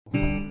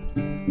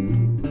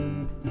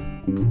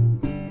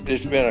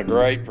It's been a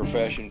great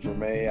profession for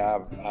me.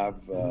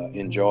 I've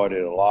enjoyed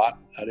it a lot.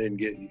 I didn't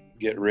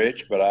get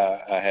rich, but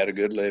I had a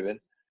good living,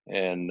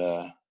 and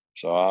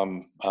so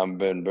I'm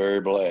been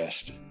very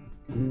blessed.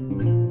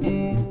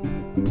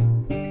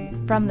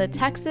 From the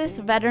Texas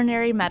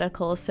Veterinary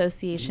Medical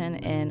Association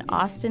in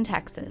Austin,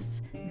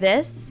 Texas,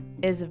 this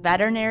is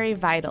Veterinary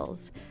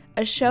Vitals,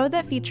 a show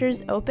that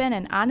features open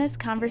and honest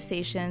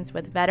conversations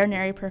with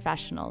veterinary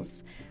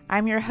professionals.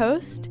 I'm your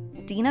host,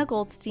 Dina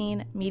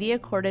Goldstein, Media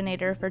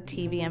Coordinator for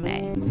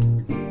TVMA.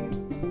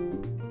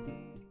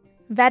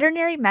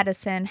 Veterinary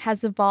medicine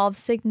has evolved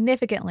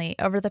significantly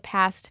over the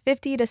past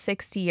 50 to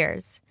 60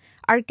 years.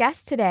 Our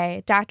guest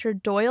today, Dr.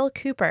 Doyle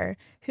Cooper,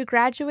 who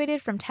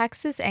graduated from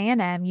Texas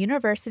A&M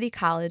University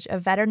College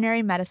of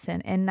Veterinary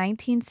Medicine in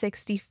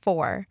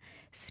 1964,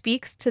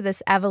 speaks to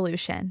this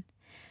evolution.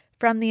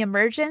 From the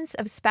emergence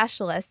of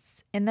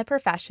specialists in the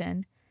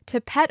profession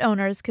to pet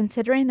owners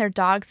considering their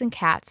dogs and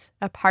cats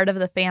a part of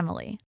the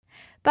family.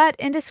 But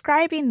in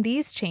describing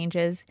these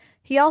changes,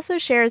 he also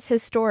shares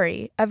his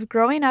story of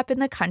growing up in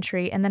the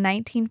country in the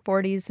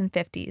 1940s and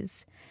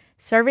 50s,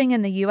 serving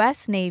in the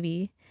U.S.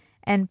 Navy,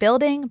 and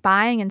building,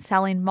 buying, and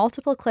selling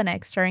multiple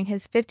clinics during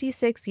his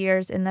 56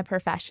 years in the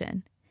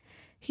profession.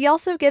 He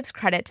also gives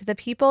credit to the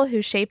people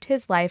who shaped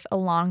his life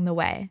along the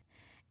way.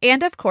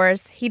 And of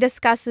course, he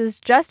discusses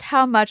just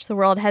how much the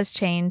world has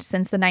changed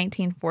since the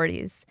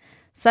 1940s,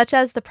 such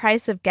as the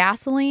price of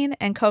gasoline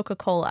and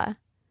Coca-Cola.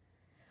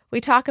 We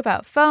talk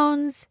about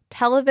phones,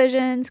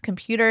 televisions,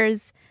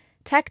 computers,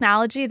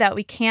 technology that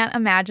we can't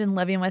imagine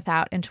living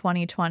without in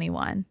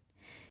 2021.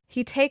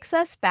 He takes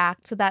us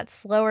back to that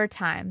slower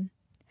time,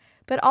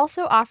 but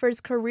also offers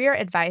career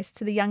advice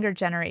to the younger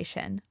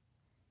generation.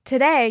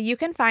 Today, you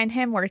can find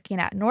him working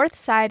at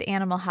Northside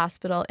Animal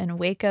Hospital in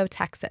Waco,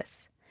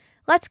 Texas.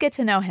 Let's get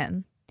to know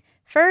him.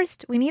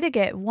 First, we need to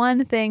get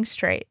one thing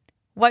straight: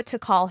 what to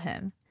call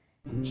him.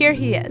 Here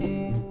he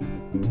is.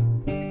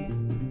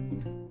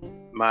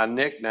 My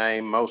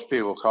nickname, most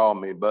people call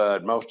me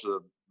Bud. Most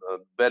of the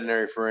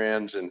veterinary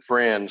friends and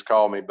friends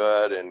call me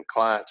Bud, and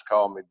clients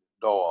call me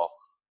Doyle.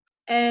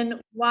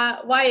 And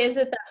why is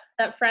it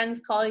that friends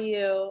call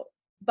you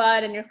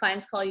Bud and your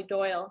clients call you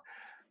Doyle?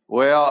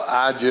 Well,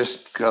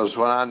 because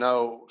when I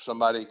know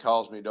somebody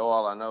calls me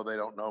Doyle, I know they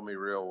don't know me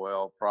real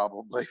well,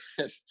 probably.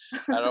 I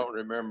don't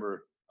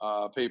remember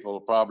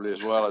people probably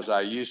as well as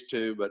I used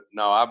to, but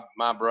no,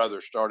 my brother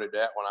started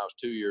that when I was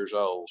 2 years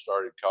old,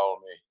 started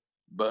calling me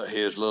but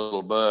his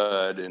little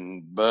Bud,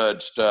 and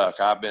Bud stuck.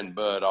 I've been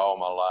Bud all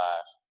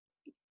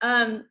my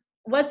life.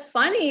 What's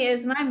funny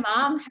is my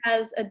mom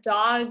has a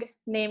dog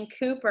named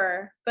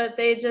Cooper, but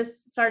they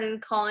just started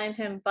calling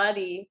him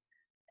Buddy,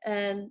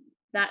 and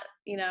that,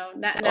 now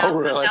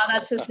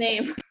that's his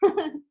name.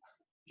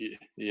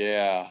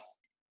 Yeah.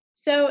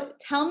 So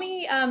tell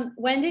me,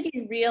 when did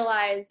you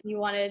realize you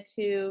wanted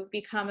to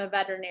become a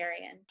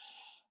veterinarian?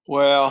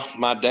 Well,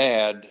 my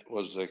dad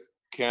was a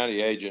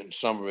county agent in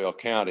Somerville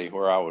County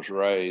where I was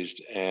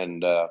raised,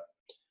 and I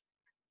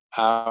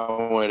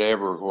went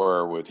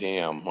everywhere with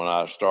him when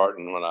I was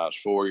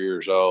 4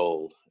 years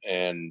old,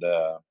 and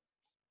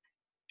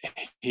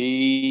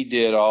he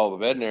did all the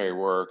veterinary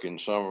work in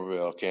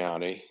Somerville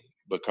County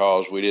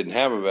because we didn't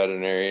have a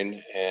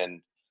veterinarian,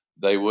 and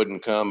they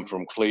wouldn't come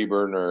from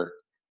Cleburne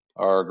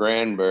or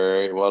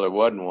Granbury. Well, there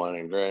wasn't one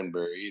in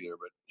Granbury either.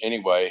 But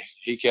anyway,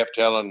 he kept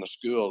telling the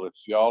school, if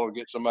y'all will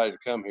get somebody to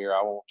come here,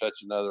 I won't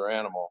touch another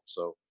animal.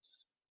 So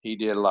he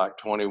did like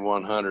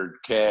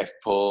 2,100 calf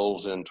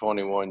pulls in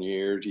 21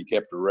 years. He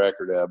kept a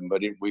record of them,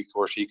 but of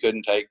course, he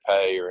couldn't take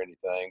pay or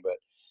anything. But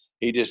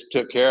he just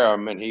took care of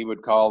them, and he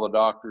would call the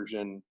doctors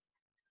in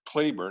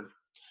Cleburne,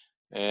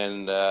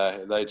 and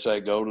they'd say,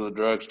 go to the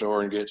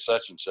drugstore and get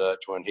such and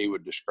such, when he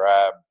would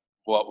describe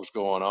what was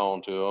going on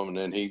to him, and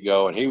then he'd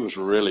go, and he was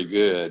really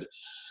good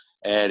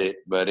at it.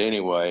 But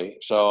anyway,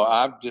 so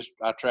I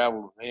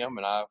traveled with him,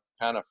 and I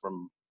kind of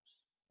from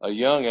a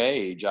young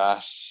age,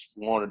 I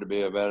wanted to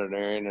be a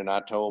veterinarian, and I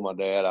told my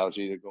dad I was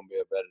either going to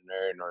be a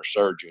veterinarian or a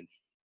surgeon.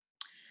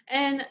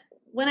 And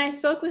when I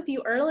spoke with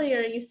you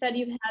earlier, you said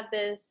you had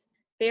this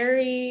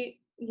very,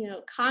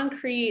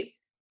 concrete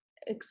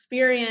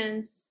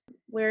experience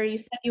where you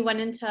said you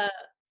went into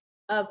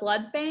a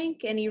blood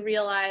bank and you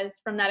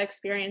realized from that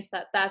experience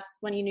that that's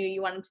when you knew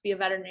you wanted to be a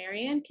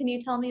veterinarian. Can you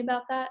tell me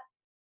about that?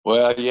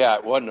 Well, yeah,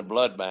 it wasn't a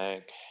blood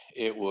bank.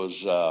 It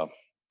was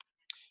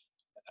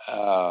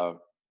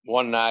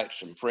one night,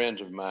 some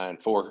friends of mine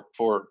for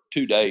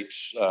 2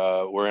 dates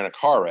were in a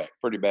car wreck,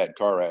 pretty bad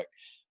car wreck.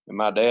 And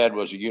my dad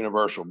was a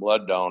universal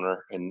blood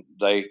donor, and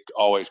they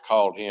always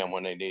called him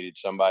when they needed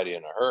somebody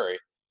in a hurry.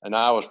 And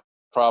I was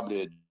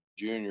probably a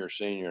junior,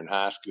 senior in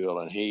high school,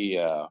 and he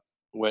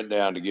went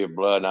down to give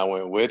blood, and I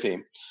went with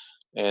him.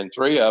 And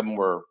 3 of them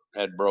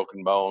had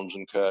broken bones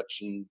and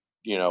cuts, and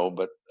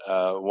but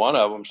one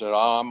of them said,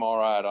 "Oh, I'm all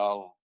right.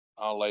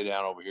 I'll lay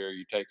down over here.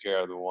 You take care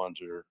of the ones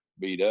that are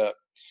beat up."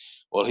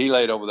 Well, he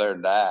laid over there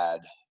and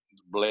died,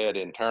 bled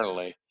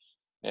internally.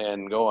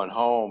 And going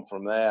home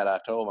from that, I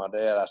told my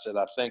dad, I said,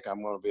 I think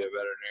I'm going to be a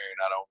veterinarian.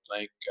 I don't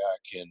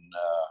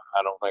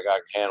think I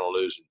can handle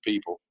losing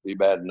people. Be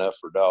bad enough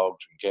for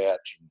dogs and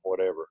cats and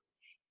whatever.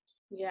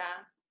 Yeah.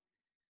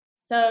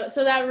 So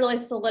that really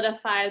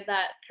solidified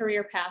that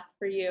career path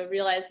for you,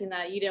 realizing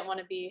that you didn't want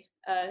to be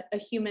a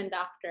human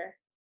doctor.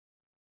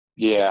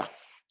 Yeah.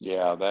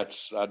 Yeah.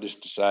 I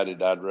just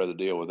decided I'd rather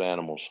deal with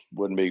animals.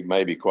 Wouldn't be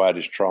maybe quite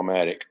as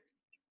traumatic.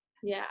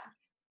 Yeah.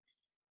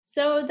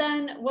 So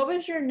then what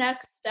was your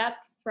next step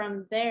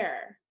from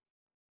there?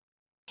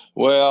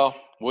 Well,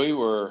 we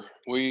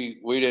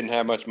didn't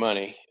have much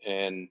money,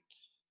 and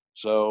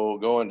so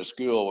going to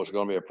school was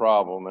going to be a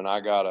problem. And I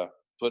got a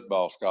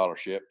football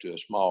scholarship to a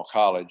small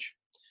college,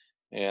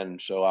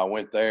 and so I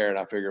went there, and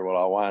I figured, well,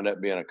 I'll wind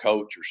up being a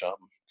coach or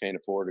something. Can't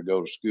afford to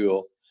go to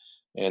school,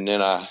 and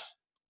then I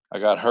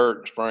got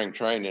hurt in spring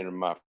training in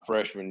my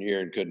freshman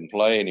year and couldn't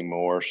play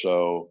anymore.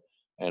 So,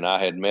 and I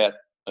had met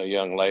a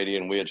young lady,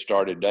 and we had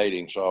started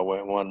dating. So I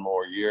went one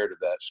more year to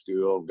that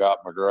school, got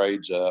my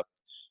grades up,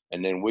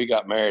 and then we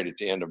got married at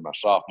the end of my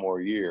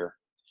sophomore year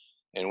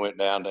and went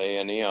down to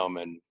A&M.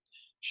 And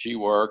she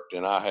worked,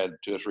 and I had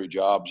 2 or 3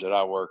 jobs that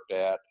I worked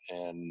at,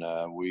 and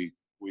we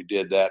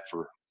did that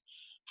for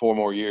 4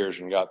 more years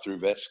and got through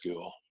vet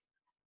school.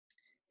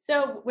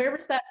 So where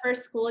was that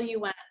first school you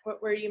went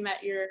where you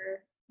met your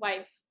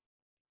wife?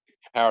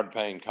 Howard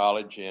Payne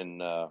College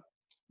in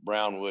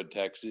Brownwood,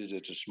 Texas.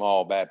 It's a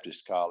small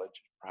Baptist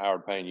college.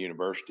 Howard Payne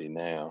University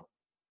now.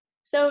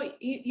 So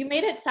you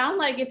made it sound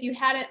like if you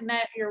hadn't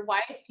met your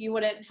wife, you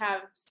wouldn't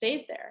have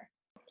stayed there.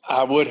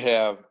 I would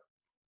have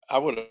I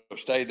would have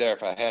stayed there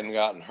if I hadn't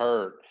gotten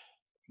hurt,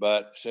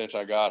 but since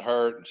I got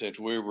hurt and since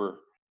we were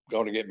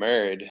going to get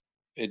married,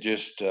 it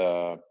just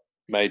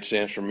made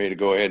sense for me to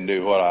go ahead and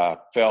do what I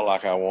felt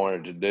like I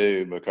wanted to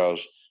do,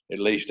 because at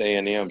least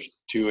A&M's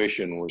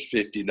tuition was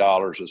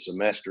 $50 a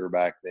semester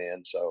back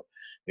then. So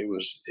it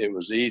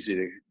was easy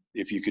to,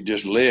 if you could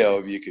just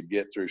live, you could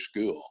get through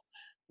school.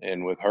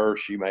 And with her,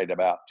 she made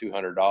about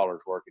 $200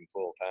 working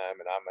full time,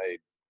 and I made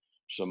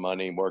some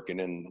money working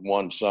in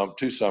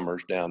 2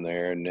 summers down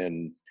there, and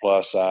then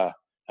plus I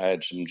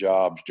had some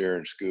jobs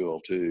during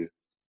school too.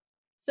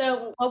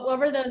 So what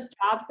were those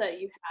jobs that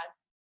you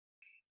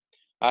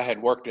had? I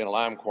had worked in a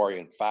lime quarry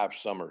in 5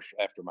 summers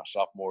after my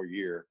sophomore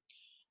year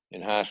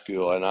in high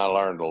school, and I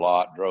learned a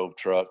lot. Drove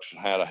trucks,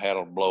 how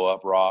to blow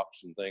up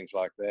rocks and things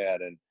like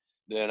that. And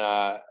then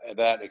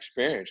that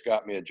experience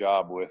got me a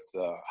job with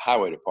the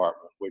highway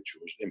department, which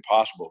was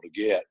impossible to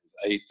get.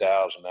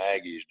 8,000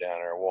 Aggies down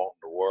there wanting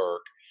to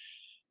work,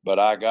 but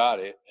I got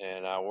it,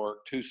 and I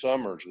worked 2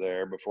 summers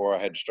there before I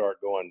had to start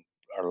going.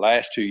 Our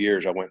last 2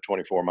 years, I went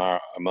 24 a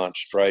month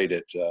straight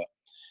at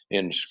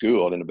in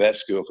school, in the vet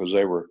school, because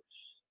they were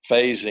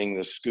phasing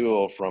the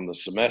school from the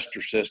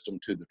semester system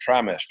to the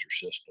trimester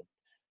system.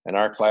 And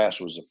our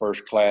class was the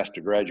first class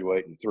to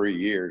graduate in 3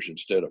 years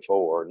instead of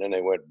 4. And then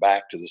they went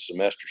back to the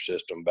semester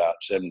system about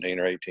 17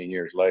 or 18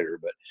 years later.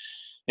 But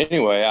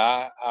anyway,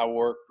 I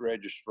worked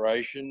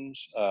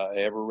registrations,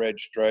 every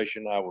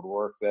registration, I would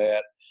work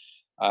that.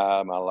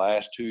 My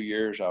last 2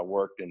 years, I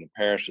worked in the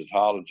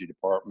parasitology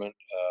department,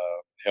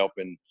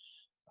 helping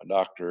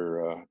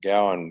Dr.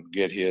 Gowan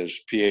get his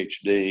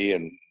PhD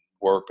and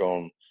work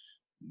on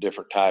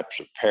different types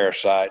of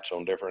parasites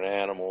on different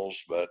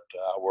animals. But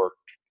I worked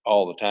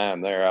all the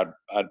time there.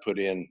 I'd put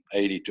in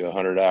 80 to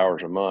 100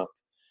 hours a month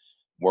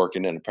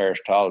working in the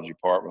parasitology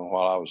department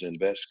while I was in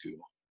vet school.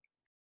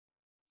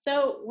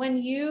 So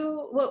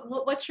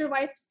what's your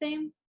wife's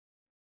name?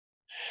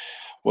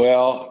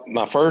 Well,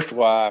 my first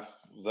wife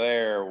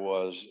there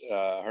was,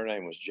 her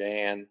name was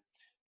Jan,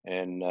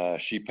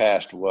 and she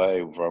passed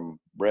away from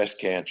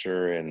breast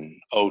cancer in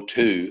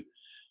 '02.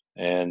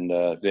 And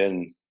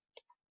then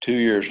 2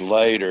 years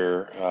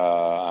later,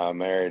 I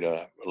married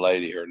a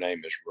lady. Her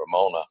name is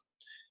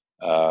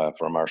Ramona,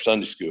 from our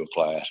Sunday school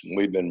class. And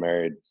we've been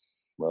married,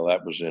 well,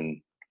 that was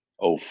in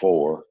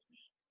 '04.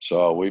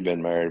 So we've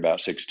been married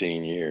about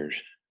 16 years.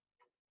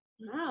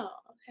 Oh,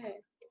 okay.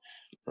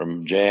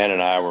 From Jan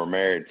and I were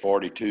married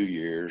 42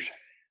 years.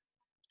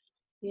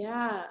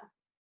 Yeah.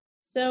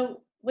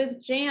 So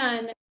with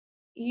Jan,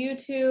 you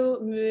two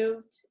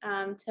moved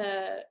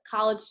to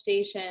College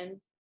Station.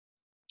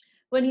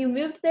 When you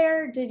moved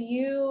there, did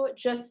you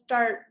just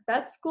start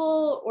vet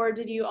school, or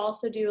did you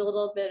also do a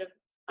little bit of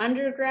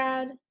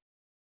undergrad?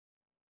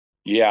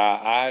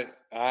 Yeah,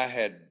 I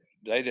had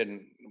they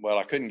didn't well,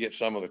 I couldn't get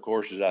some of the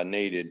courses I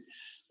needed.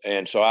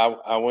 And so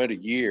I went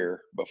a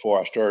year before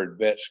I started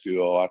vet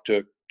school. I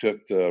took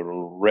the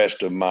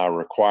rest of my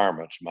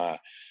requirements, my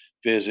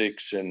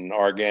physics and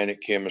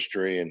organic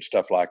chemistry and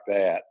stuff like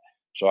that.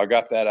 So I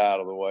got that out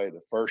of the way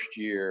the first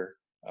year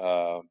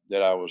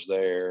that I was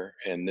there,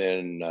 and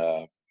then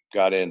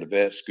got into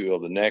vet school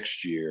the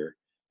next year.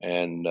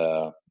 And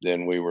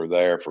then we were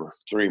there for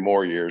 3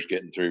 more years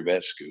getting through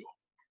vet school.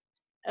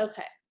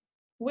 Okay.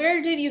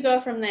 Where did you go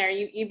from there?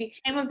 You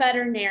became a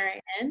veterinarian,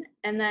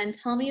 and then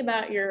tell me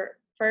about your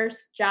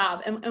first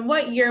job. And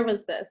what year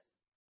was this?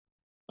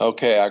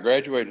 Okay, I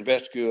graduated in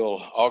vet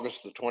school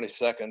August the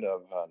 22nd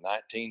of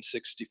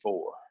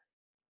 1964.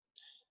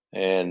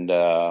 And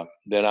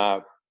then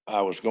I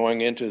was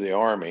going into the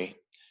Army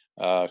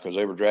because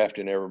they were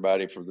drafting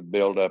everybody for the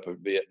buildup of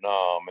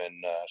Vietnam.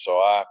 And so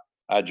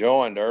I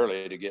joined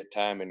early to get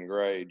time and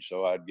grade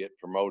so I'd get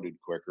promoted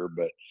quicker.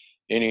 But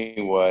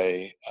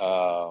anyway,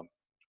 I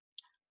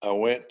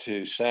went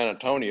to San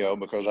Antonio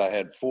because I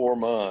had 4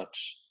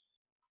 months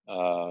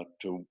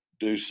to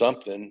do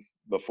something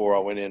before I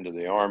went into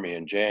the Army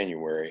in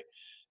January.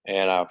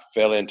 And I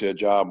fell into a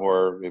job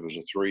where it was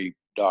a 3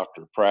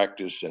 doctor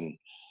practice, and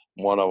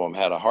one of them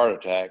had a heart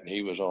attack and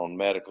he was on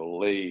medical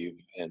leave.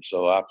 And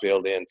so I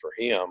filled in for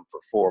him for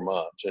 4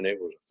 months, and it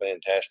was a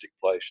fantastic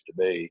place to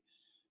be.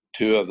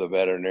 2 of the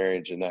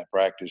veterinarians in that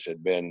practice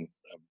had been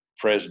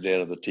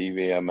president of the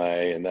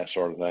TVMA and that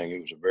sort of thing.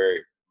 It was a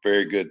very,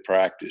 very good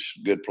practice,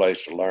 good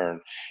place to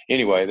learn.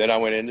 Anyway, then I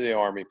went into the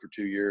Army for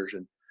 2 years,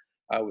 and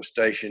I was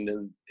stationed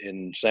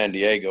in San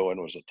Diego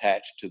and was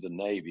attached to the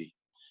Navy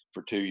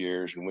for 2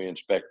 years. And we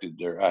inspected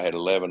I had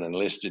 11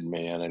 enlisted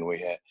men, and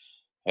we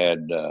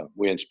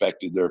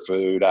inspected their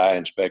food. I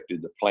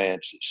inspected the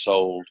plants that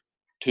sold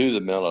to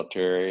the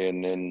military,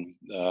 and then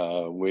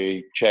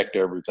we checked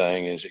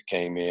everything as it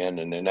came in.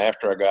 And then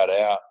after I got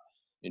out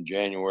in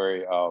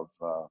January of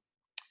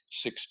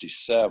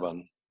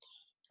 67,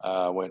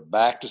 I went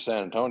back to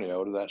San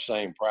Antonio to that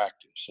same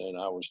practice, and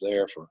I was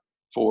there for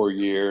 4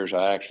 years.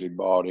 I actually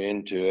bought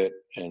into it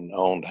and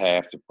owned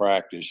half the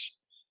practice,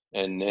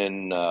 and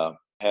then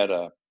had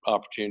an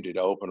opportunity to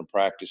open a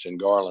practice in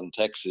Garland,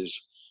 Texas,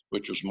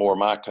 which was more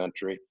my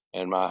country.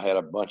 And I had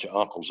a bunch of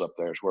uncles up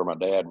there. It's where my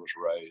dad was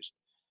raised.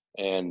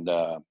 And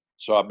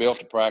so I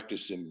built a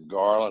practice in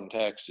Garland,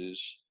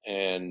 Texas,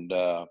 and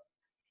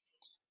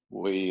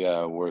we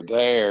were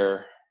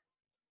there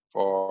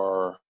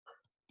for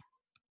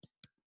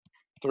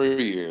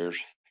 3 years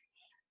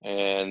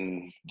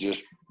and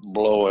just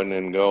blowing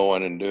and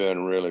going and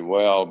doing really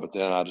well. But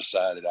then I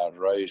decided I was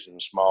raised in a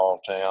small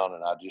town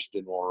and I just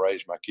didn't want to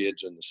raise my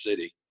kids in the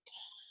city.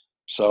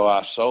 So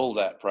I sold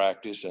that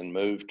practice and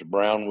moved to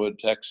Brownwood,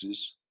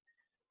 Texas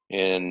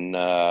in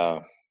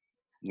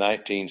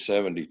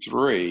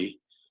 1973,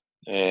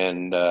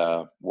 and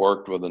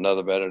worked with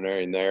another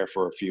veterinarian there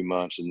for a few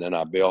months. And then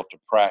I built a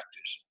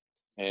practice,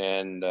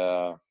 and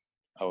I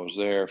was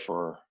there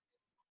for,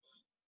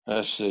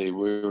 we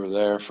were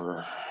there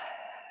for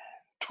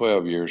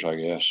 12 years, I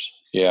guess.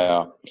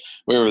 Yeah,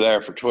 we were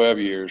there for 12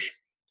 years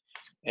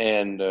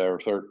and or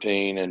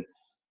 13, and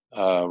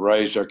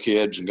raised our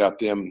kids and got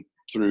them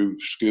through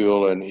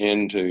school and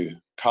into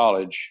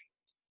college.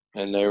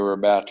 And they were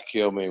about to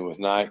kill me with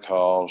night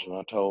calls. And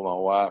I told my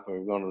wife we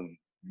were going to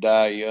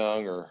die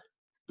young or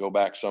go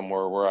back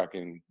somewhere where I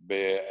can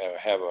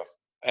have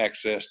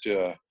access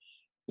to an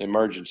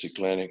emergency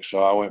clinic.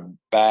 So I went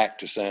back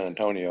to San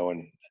Antonio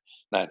in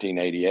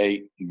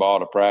 1988 and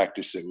bought a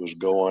practice that was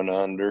going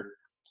under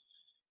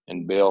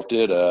and built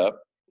it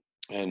up.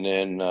 And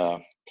then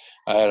I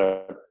had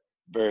a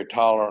very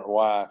tolerant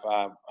wife.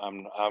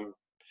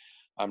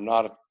 I'm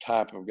not a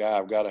type of guy.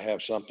 I've got to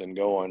have something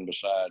going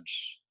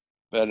besides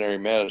veterinary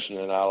medicine,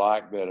 and I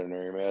like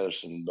veterinary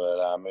medicine, but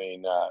I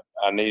mean,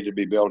 I need to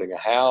be building a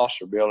house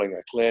or building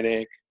a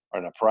clinic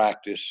or a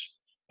practice,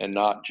 and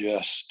not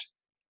just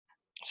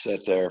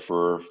sit there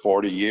for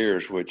 40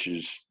 years, which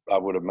is, I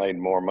would have made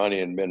more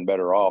money and been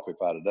better off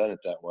if I'd have done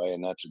it that way.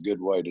 And that's a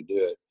good way to do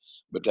it,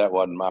 but that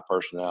wasn't my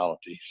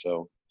personality.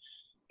 So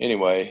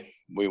anyway,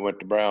 we went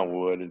to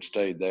Brownwood and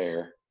stayed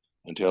there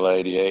until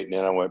 88. And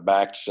then I went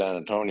back to San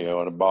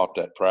Antonio and I bought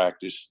that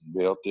practice,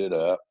 built it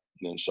up,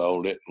 and then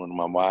sold it. When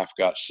my wife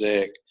got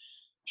sick,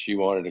 she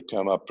wanted to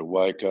come up to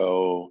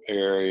Waco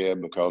area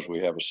because we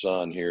have a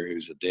son here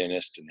who's a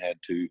dentist and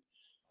had two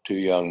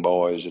young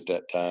boys at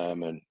that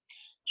time. And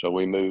so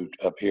we moved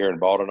up here and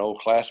bought an old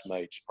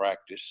classmates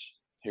practice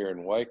here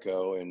in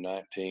Waco in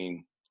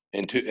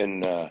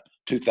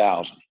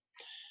 2000,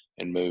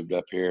 and moved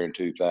up here in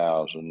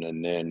 2000.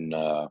 And then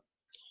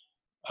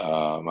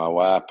my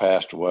wife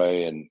passed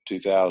away in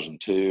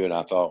 2002, and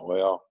I thought,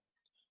 well,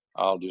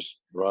 I'll just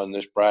run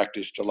this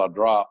practice till I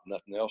drop,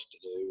 nothing else to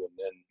do. And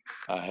then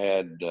I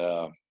had,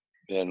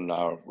 then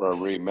I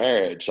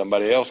remarried.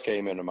 Somebody else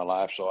came into my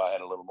life, so I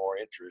had a little more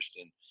interest.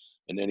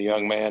 And then a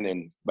young man,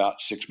 in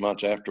about 6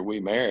 months after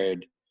we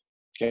married,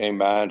 came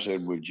by and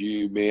said, would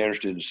you be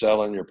interested in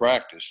selling your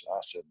practice? I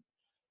said,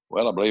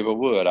 well, I believe I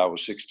would. I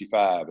was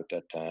 65 at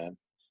that time.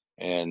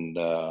 And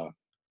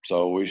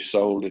so we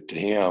sold it to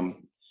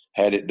him,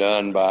 had it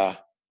done by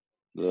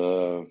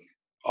the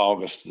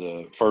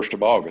 1st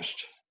of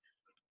August.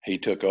 He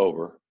took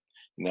over,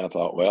 and I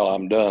thought, well,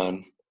 I'm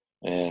done.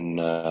 And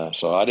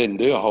so I didn't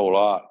do a whole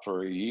lot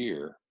for a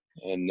year.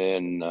 And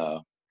then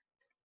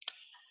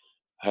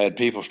had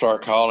people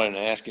start calling and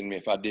asking me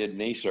if I did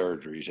knee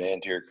surgeries,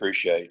 anterior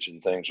cruciates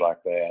and things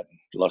like that,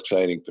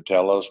 luxating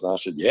patellas. And I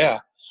said, yeah.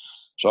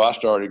 So I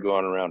started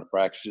going around to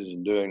practices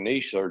and doing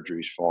knee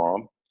surgeries for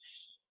them.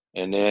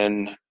 And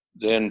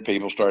then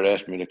people started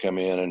asking me to come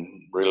in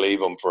and relieve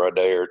them for a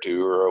day or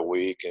two or a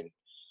week. And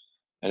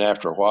And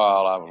after a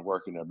while, I was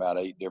working at about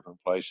 8 different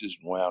places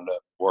and wound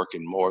up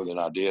working more than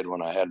I did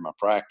when I had my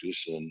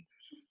practice. And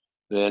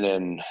then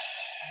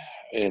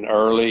in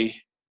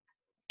early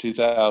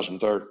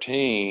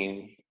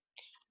 2013,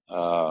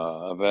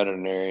 a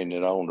veterinarian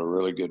that owned a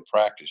really good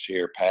practice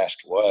here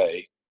passed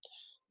away,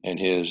 and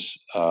his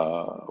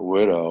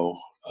widow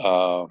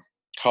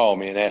called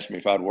me and asked me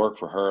if I'd work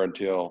for her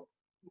until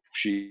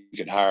she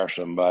could hire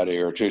somebody,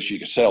 or until she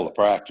could sell the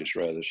practice.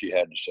 Rather, she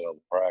had to sell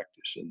the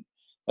practice. And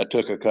that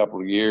took a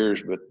couple of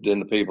years, but then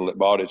the people that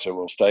bought it said,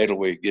 well, stay till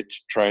we get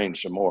to train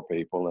some more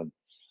people. And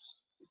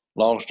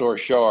long story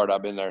short,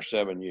 I've been there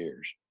 7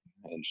 years,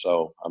 and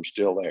so I'm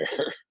still there.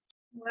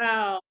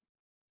 Wow.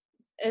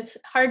 It's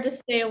hard to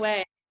stay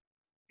away.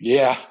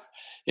 Yeah,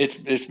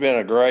 it's been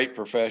a great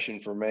profession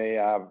for me.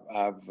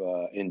 I've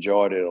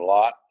enjoyed it a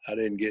lot. I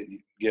didn't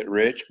get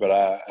rich, but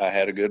I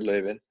had a good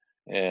living,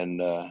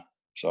 and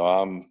so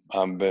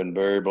I'm been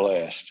very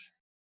blessed.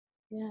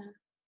 Yeah.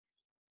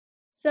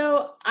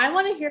 So I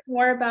want to hear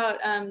more about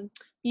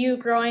you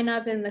growing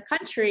up in the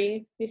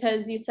country,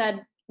 because you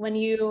said when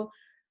you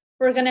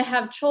were going to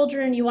have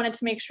children, you wanted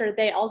to make sure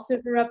they also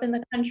grew up in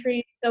the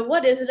country. So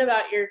what is it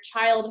about your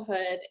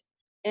childhood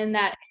in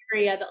that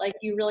area that like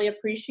you really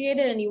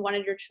appreciated and you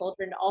wanted your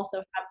children to also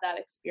have that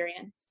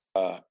experience?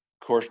 Of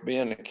course,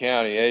 being a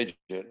county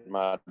agent,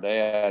 my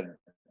dad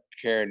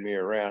carried me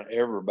around.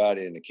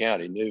 Everybody in the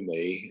county knew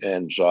me,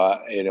 and so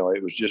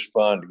it was just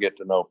fun to get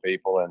to know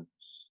people,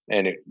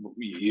 and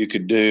you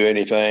could do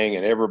anything,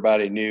 and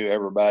everybody knew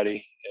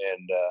everybody,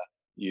 and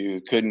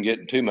you couldn't get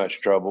in too much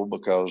trouble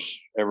because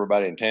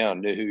everybody in town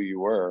knew who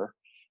you were,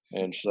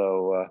 and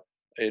so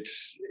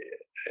it's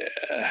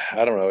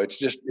I don't know, it's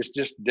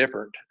just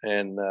different,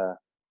 and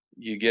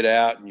you get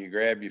out and you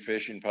grab your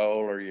fishing pole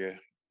or your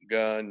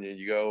gun and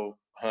you go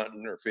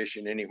hunting or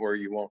fishing anywhere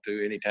you want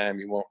to, anytime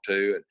you want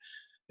to, and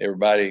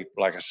everybody,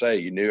 like I say,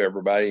 you knew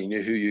everybody, you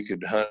knew who you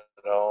could hunt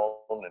on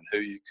and who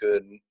you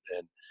couldn't,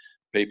 and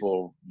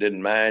people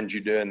didn't mind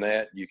you doing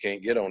that. You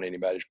can't get on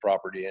anybody's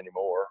property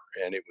anymore,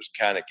 and it was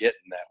kind of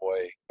getting that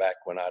way back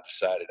when I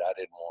decided I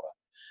didn't want to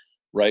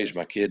raise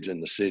my kids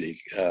in the city.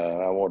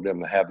 I wanted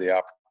them to have the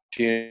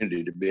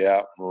opportunity to be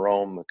out and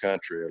roam the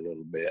country a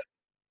little bit.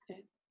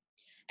 Okay.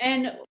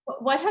 And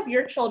what have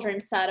your children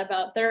said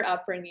about their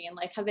upbringing?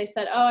 Like, have they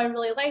said, "Oh, I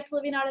really liked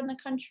living out in the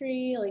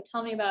country"? Like,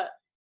 tell me about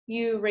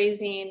you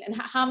raising, and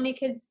how many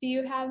kids do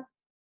you have?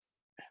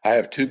 I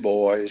have 2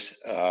 boys.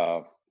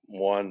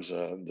 One's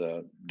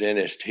the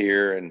dentist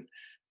here, and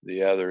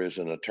the other is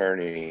an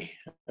attorney.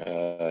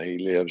 He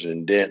lives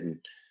in Denton,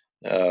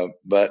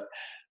 but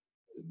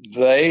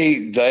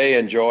they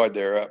enjoyed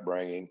their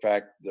upbringing. In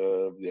fact,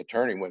 the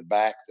attorney went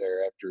back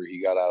there after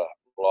he got out of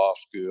law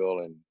school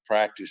and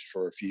practiced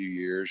for a few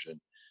years,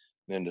 and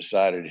then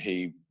decided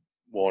he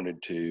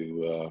wanted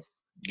to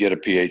get a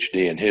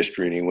PhD in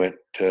history, and he went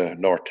to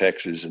North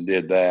Texas and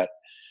did that.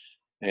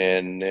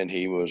 And then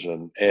he was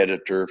an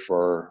editor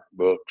for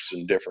books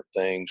and different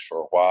things for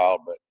a while,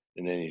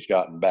 and then he's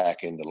gotten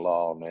back into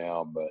law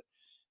now. But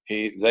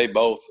they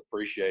both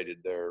appreciated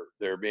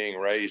their being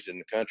raised in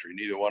the country.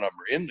 Neither one of them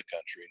are in the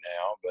country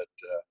now, but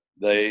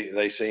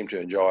they seem to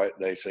enjoy it.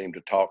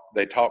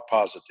 They talk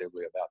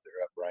positively about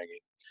their upbringing.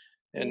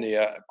 And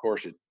of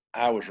course,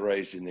 I was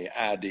raised in the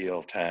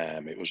ideal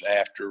time. It was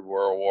after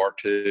World War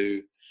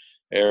II.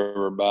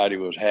 Everybody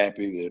was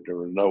happy that there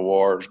were no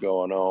wars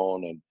going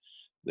on, and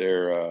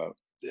their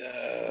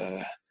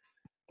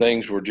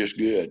things were just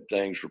good.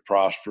 Things were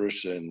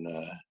prosperous, and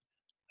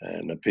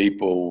the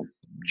people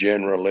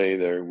generally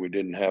there, we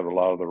didn't have a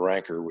lot of the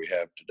rancor we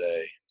have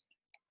today.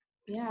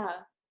 Yeah.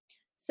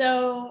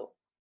 So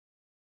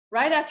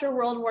right after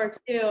World War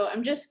II,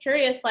 I'm just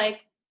curious,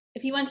 like,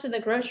 if you went to the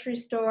grocery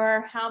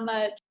store, how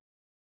much,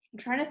 I'm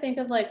trying to think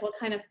of like what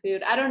kind of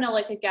food. I don't know,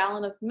 like a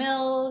gallon of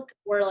milk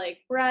or like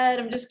bread.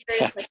 I'm just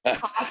curious, like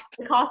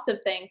the cost of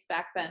things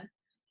back then.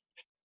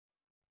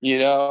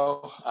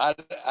 I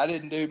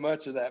didn't do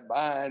much of that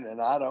buying,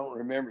 and I don't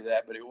remember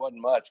that, but it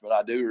wasn't much. But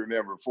I do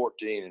remember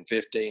 14 and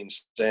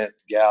 15-cent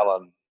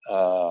gallon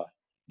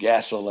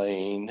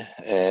gasoline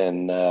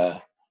and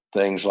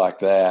things like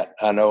that.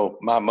 I know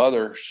my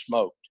mother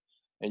smoked,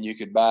 and you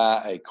could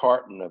buy a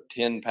carton of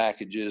 10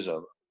 packages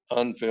of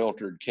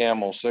unfiltered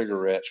Camel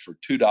cigarettes for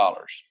 $2.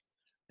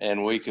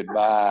 And we could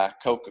buy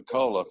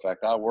Coca-Cola. In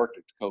fact, I worked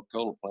at the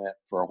Coca-Cola plant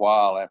for a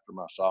while after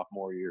my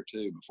sophomore year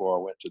too, before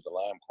I went to the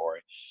lime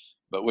quarry.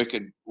 But we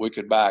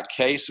could buy a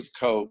case of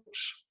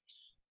Cokes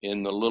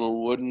in the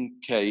little wooden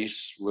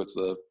case with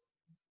the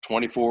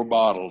 24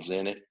 bottles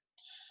in it,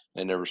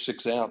 and there were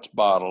 6-ounce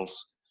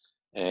bottles,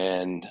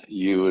 and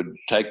you would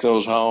take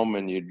those home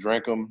and you'd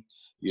drink them.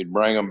 You'd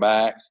bring them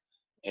back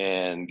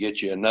and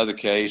get you another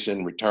case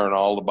and return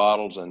all the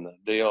bottles and the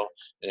deal,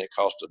 and it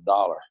cost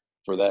 $1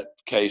 for that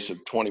case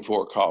of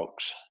 24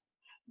 Cokes.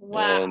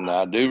 Wow. And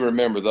I do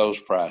remember those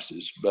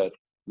prices, but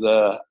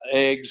the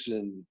eggs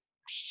and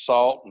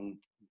salt and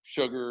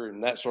sugar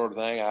and that sort of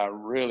thing, I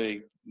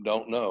really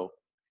don't know.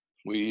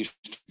 We used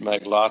to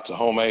make lots of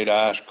homemade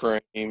ice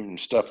cream and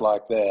stuff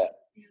like that.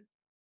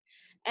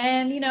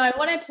 And I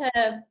wanted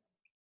to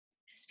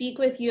speak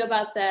with you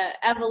about the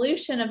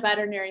evolution of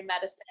veterinary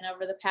medicine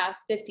over the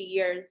past 50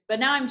 years. But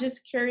now I'm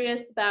just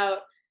curious about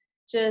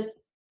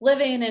just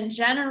living in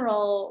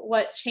general,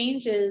 what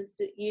changes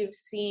that you've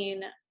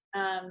seen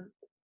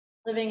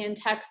living in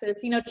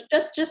Texas.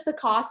 Just the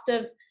cost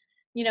of,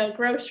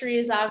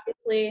 groceries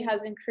obviously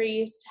has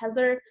increased. Has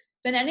there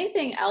been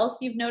anything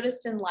else you've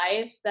noticed in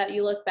life that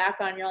you look back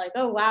on, you're like,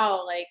 oh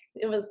wow, like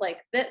it was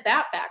like that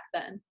back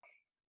then?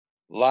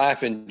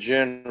 Life in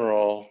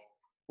general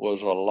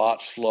was a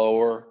lot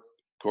slower.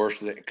 Of course,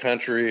 the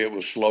country, it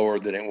was slower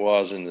than it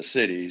was in the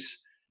cities,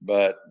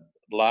 but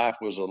life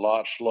was a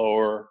lot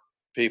slower.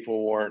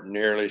 People weren't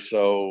nearly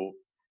so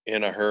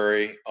in a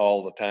hurry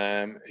all the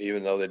time,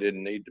 even though they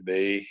didn't need to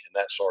be, and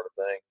that sort of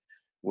thing.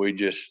 We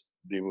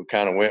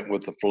kind of went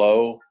with the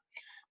flow,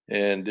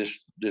 and just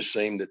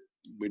seemed that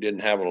we didn't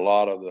have a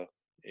lot of the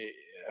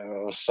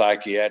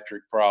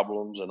psychiatric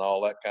problems and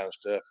all that kind of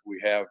stuff we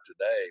have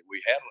today.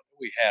 We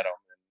had them,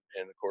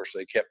 and of course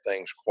they kept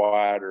things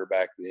quieter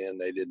back then.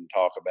 They didn't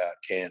talk about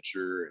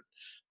cancer and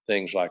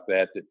things like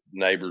that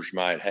neighbors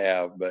might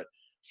have, but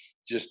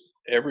just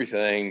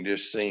everything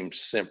just seemed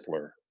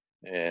simpler.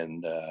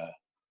 And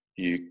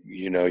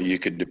you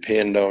could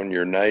depend on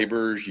your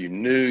neighbors. You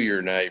knew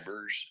your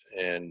neighbors,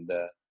 and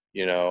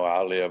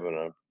I live in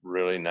a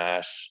really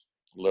nice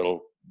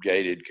little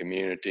gated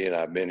community, and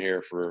I've been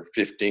here for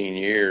 15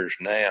 years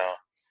now,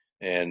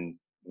 and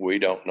we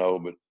don't know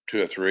but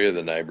two or three of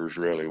the neighbors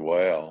really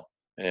well.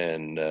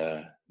 And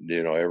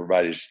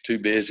everybody's too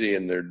busy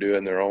and they're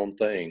doing their own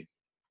thing.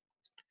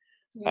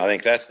 I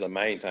think that's the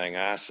main thing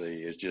I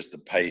see, is just the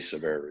pace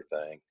of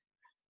everything.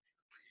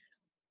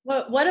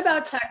 What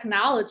about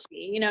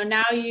technology?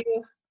 Now you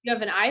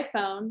have an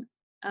iPhone.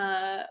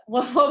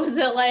 What was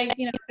it like,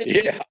 50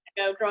 years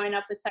ago growing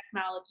up with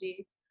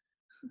technology?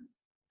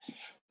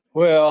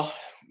 Well,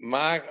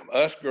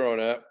 us growing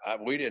up,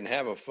 we didn't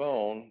have a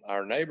phone.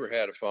 Our neighbor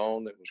had a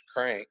phone that was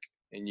crank,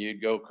 and you'd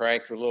go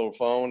crank the little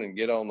phone and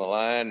get on the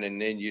line,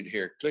 and then you'd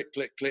hear click,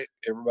 click, click,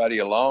 everybody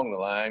along the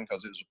line,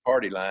 because it was a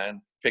party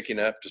line, picking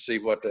up to see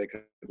what they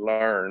could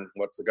learn,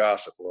 what the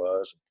gossip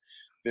was.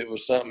 If it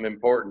was something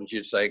important,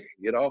 you'd say,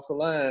 get off the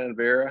line,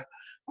 Vera,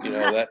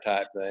 that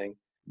type thing.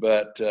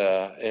 But,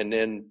 and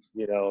then,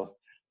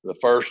 the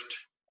first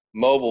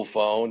mobile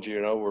phones,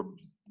 were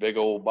big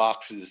old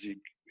boxes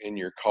in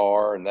your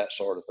car and that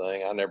sort of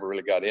thing. I never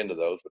really got into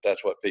those, but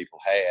that's what people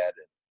had.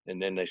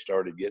 And then they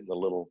started getting the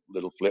little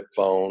flip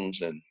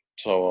phones and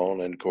so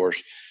on. And of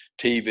course,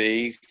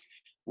 TV,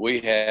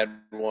 we had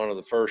one of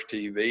the first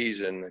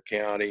TVs in the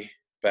county. In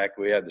fact,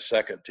 we had the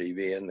second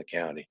TV in the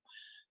county.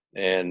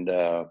 And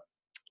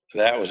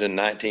that was in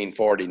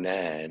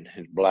 1949.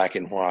 It's black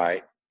and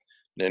white.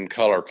 Then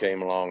color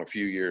came along a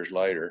few years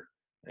later,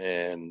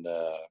 and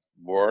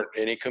weren't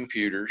any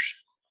computers.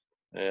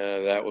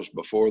 That was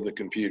before the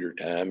computer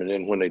time. And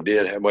then when they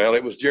did have,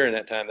 it was during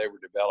that time they were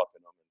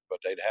developing them, but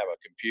they'd have a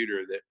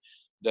computer that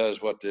does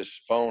what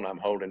this phone I'm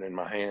holding in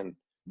my hand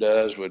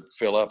does, would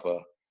fill up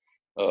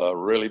a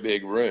really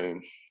big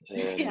room.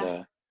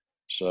 And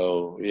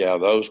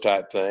those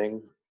type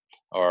things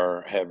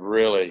have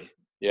really,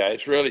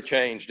 it's really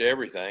changed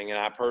everything. And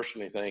I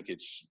personally think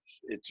it's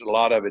a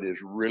lot of it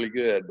is really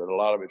good, but a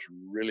lot of it's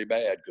really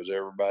bad, because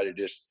everybody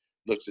just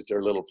looks at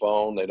their little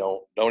phone. They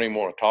don't even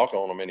want to talk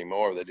on them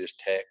anymore. They just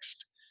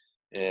text,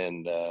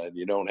 and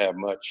you don't have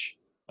much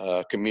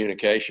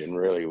communication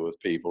really with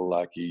people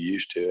like you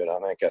used to. And I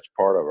think that's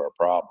part of our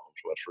problems.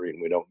 What's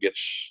reading, we don't get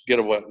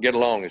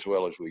along as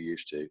well as we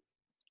used to.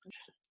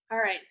 All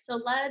right, so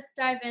let's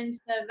dive into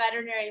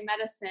veterinary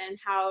medicine,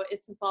 how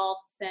it's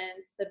evolved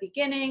since the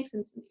beginning,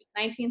 since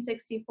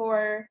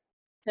 1964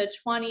 to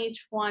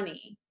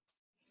 2020.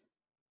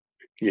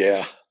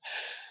 Yeah,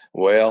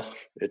 well,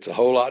 it's a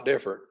whole lot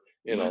different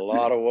in a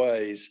lot of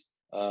ways.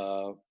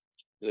 The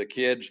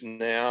kids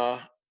now,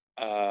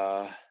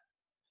 I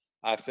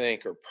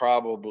think, are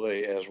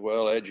probably as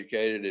well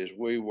educated as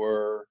we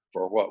were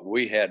for what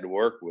we had to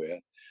work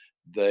with.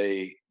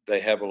 They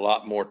have a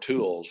lot more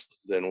tools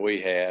than we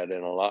had,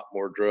 and a lot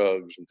more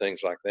drugs and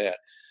things like that.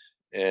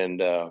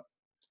 And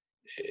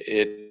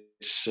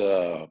it's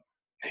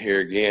here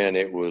again,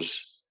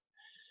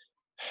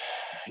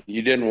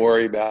 you didn't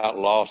worry about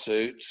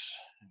lawsuits,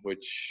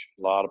 which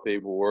a lot of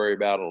people worry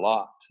about a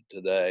lot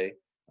today.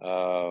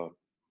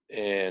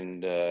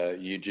 And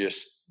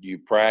you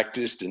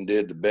practiced and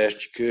did the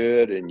best you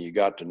could, and you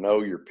got to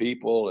know your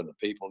people, and the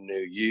people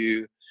knew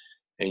you.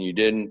 And you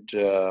didn't,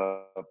 when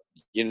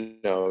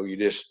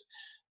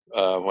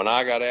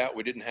I got out,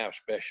 we didn't have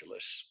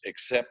specialists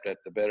except at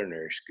the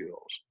veterinary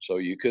schools. So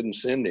you couldn't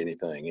send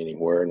anything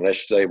anywhere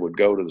unless they would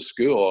go to the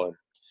school. And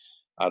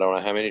I don't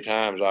know how many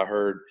times I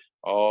heard,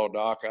 "Oh,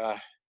 Doc,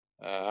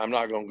 I'm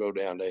not going to go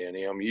down to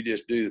A&M. You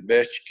just do the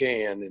best you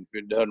can. And if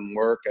it doesn't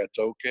work, that's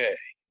okay."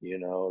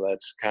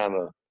 That's kind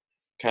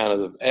of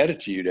the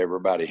attitude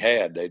everybody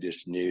had. They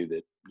just knew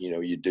that,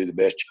 you do the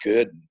best you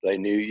could. They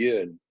knew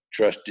you and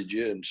trusted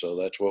you. And so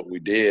that's what we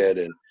did.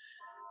 And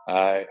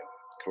of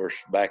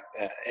course, and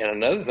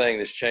another thing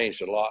that's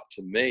changed a lot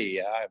to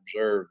me, I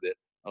observed that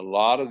a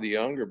lot of the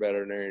younger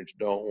veterinarians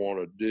don't want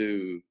to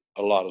do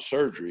a lot of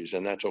surgeries,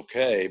 and that's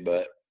okay.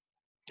 But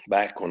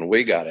back when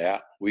we got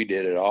out, we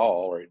did it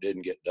all, or it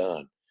didn't get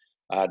done.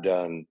 I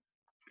done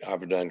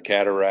I've done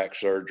cataract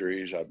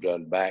surgeries. I've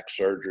done back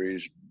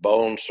surgeries.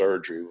 Bone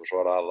surgery was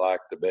what I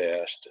liked the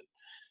best, and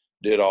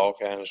did all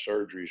kind of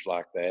surgeries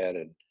like that.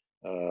 And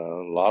a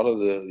lot of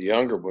the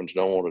younger ones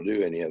don't want to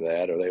do any of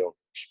that, or they'll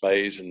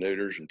spays and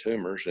neuters and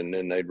tumors, and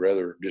then they'd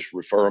rather just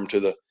refer them to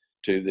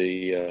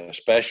the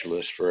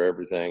specialist for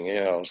everything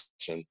else.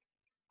 And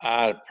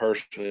I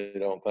personally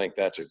don't think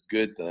that's a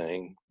good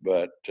thing,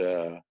 but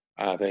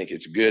I think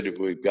it's good if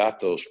we've got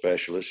those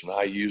specialists, and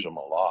I use them a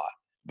lot.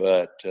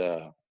 But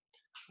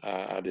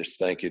I just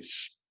think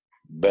it's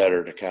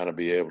better to kind of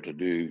be able to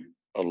do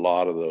a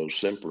lot of those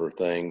simpler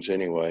things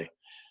anyway.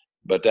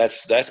 But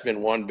that's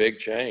been one big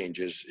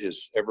change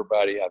is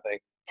everybody, I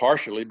think,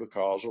 partially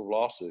because of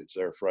lawsuits.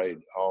 They're afraid,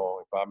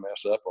 oh, if I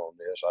mess up on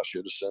this, I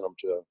should have sent them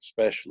to a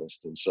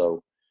specialist. And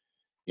so,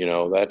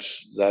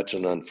 that's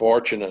an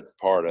unfortunate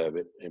part of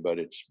it, but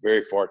it's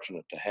very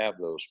fortunate to have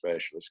those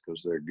specialists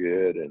because they're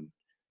good.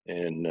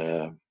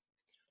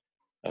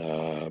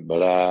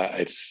 But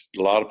it's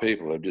a lot of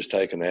people have just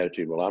taken the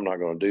attitude, well, I'm not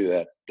going to do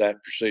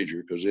that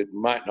procedure because it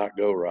might not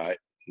go right,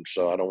 and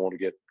so I don't want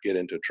to get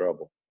into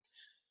trouble.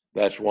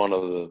 That's one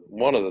of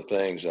the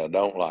things I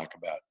don't like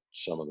about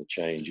some of the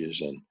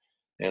changes,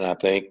 and I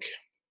think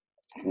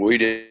we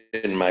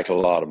didn't make a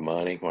lot of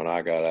money when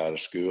I got out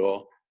of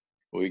school.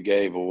 We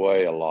gave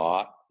away a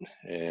lot,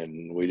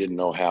 and we didn't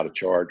know how to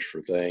charge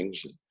for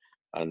things. And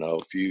I know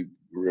a few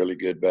really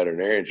good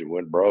veterinarians that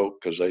went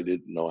broke because they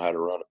didn't know how to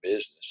run a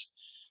business.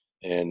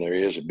 And there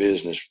is a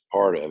business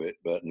part of it,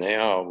 but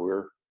now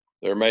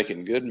they're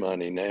making good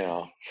money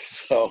now,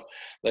 so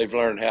they've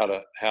learned how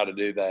to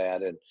do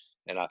that,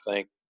 and I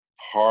think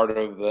part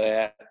of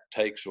that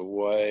takes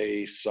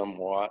away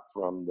somewhat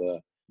from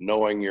the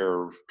knowing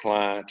your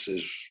clients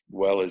as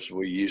well as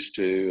we used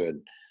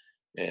to,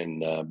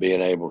 and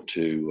being able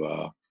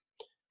to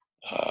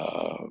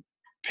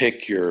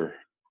pick your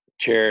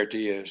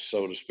charity,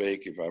 so to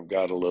speak. If I've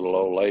got a little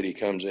old lady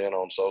comes in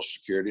on Social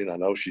Security and I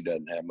know she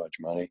doesn't have much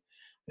money,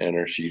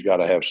 and she's got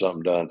to have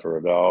something done for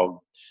a dog,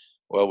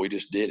 well, we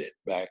just did it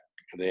back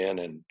then,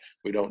 and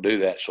we don't do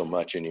that so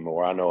much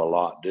anymore. I know a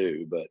lot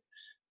do, but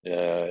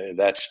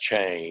that's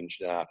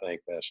changed, and I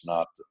think that's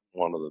not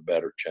one of the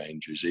better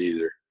changes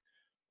either.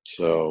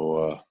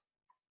 So,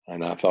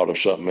 and I thought of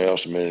something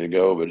else a minute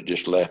ago, but it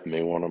just left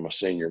me, one of my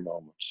senior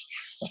moments.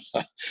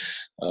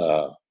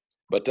 uh,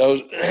 but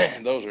those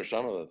those are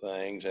some of the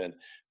things, and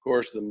of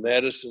course, the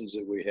medicines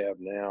that we have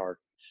now are.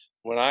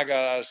 When I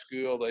got out of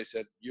school, they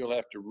said you'll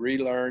have to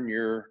relearn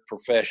your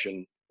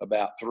profession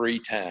about 3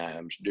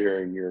 times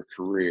during your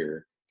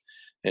career.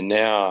 And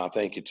now I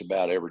think it's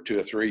about every 2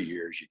 or 3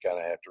 years you kind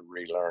of have to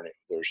relearn it.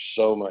 There's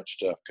so much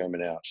stuff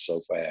coming out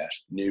so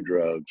fast, new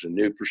drugs and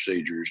new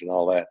procedures and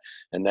all that,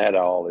 and that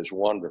all is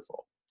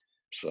wonderful.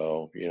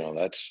 So,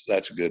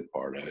 that's a good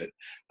part of it.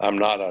 I'm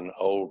not an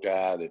old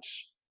guy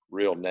that's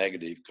real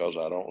negative because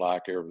I don't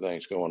like everything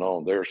that's going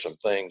on. There are some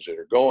things that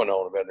are going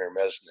on in veterinary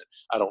medicine that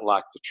I don't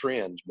like the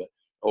trends, but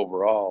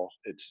overall,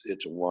 it's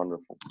a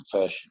wonderful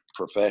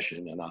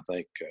profession, and I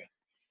think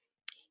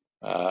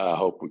I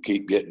hope we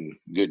keep getting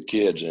good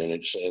kids in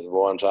it. The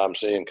ones I'm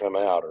seeing come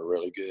out are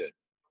really good.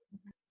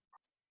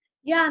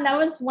 Yeah, and that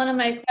was one of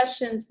my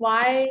questions.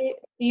 Why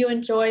do you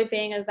enjoy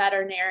being a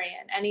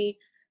veterinarian? Any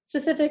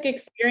specific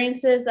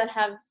experiences that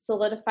have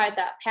solidified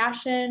that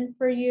passion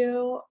for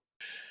you?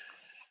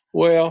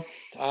 Well,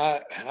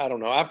 I don't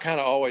know. I've kind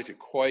of always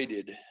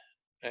equated,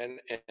 and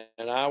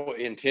I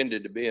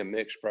intended to be a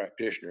mixed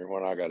practitioner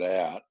when I got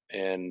out,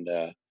 and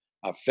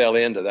I fell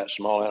into that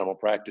small animal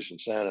practice in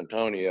San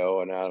Antonio,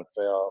 and I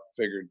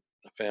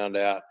found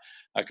out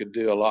I could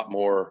do a lot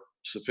more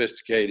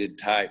sophisticated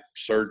type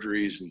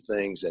surgeries and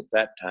things at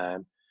that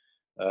time.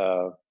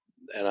 Uh,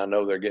 and I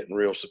know they're getting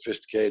real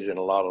sophisticated in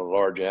a lot of the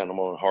large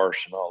animal and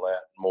horse and all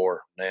that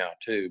more now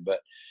too. But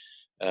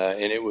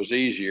and it was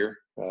easier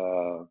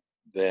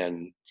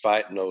than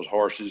fighting those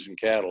horses and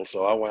cattle.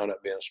 So I wound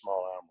up being a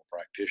small animal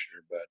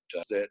practitioner. But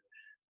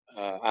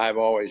I've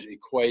always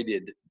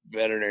equated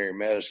veterinary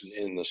medicine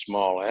in the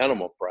small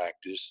animal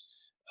practice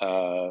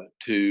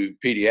to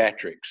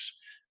pediatrics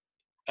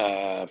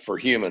for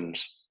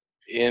humans,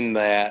 in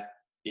that,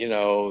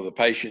 the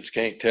patients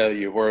can't tell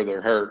you where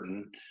they're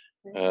hurting,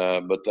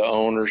 but the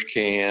owners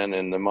can,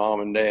 and the mom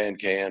and dad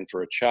can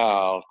for a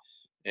child.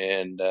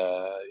 And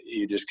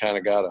you just kind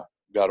of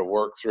got to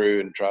work through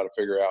and try to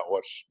figure out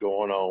what's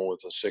going on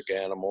with a sick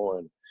animal,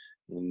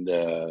 and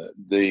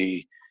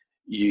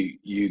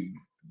you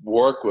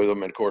work with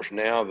them. And of course,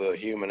 now the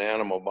human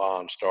animal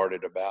bond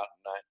started about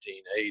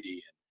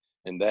 1980,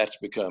 and that's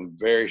become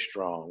very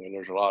strong. And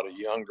there's a lot of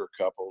younger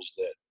couples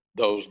that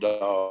those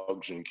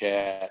dogs and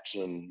cats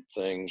and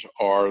things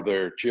are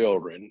their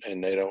children,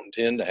 and they don't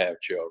intend to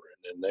have children,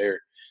 and they're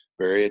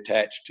very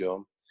attached to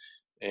them.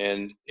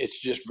 And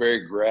it's just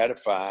very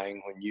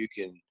gratifying when you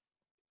can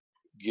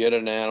get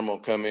an animal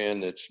come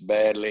in that's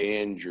badly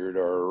injured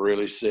or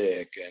really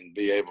sick and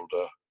be able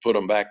to put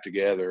them back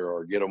together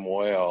or get them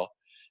well.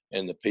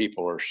 And the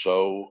people are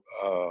so,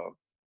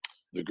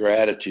 the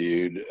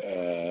gratitude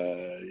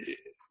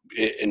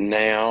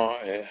now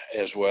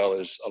as well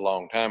as a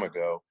long time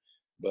ago.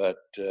 But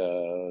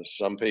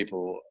some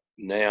people,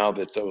 now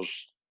that those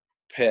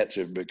pets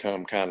have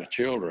become kind of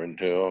children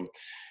to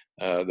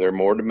them, they're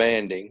more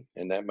demanding,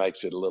 and that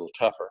makes it a little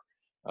tougher.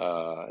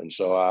 And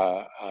so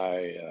I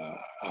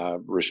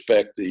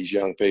respect these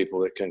young people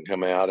that can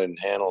come out and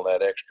handle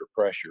that extra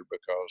pressure,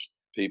 because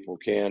people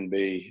can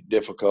be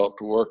difficult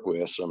to work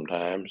with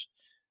sometimes.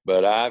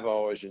 But I've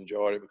always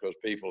enjoyed it because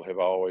people have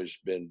always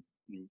been,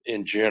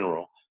 in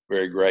general,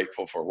 very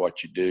grateful for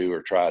what you do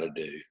or try to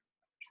do.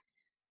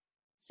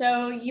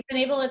 So you've been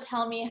able to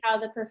tell me how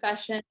the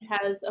profession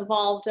has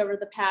evolved over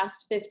the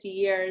past 50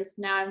 years.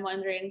 Now I'm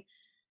wondering,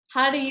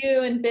 how do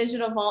you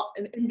envision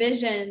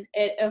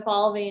it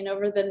evolving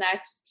over the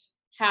next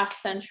half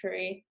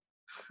century?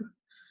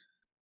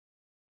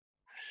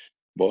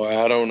 Boy,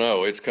 I don't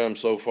know. It's come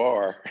so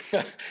far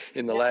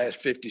in the last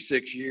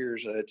 56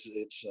 years.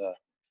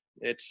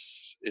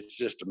 It's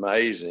just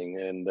amazing,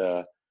 and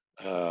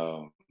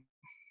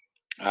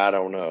I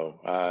don't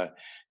know. I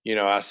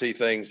see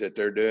things that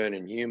they're doing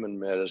in human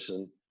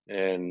medicine,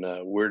 and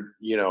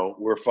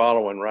we're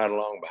following right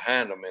along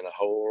behind them in a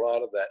whole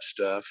lot of that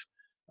stuff,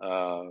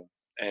 and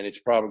it's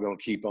probably going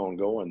to keep on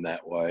going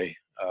that way.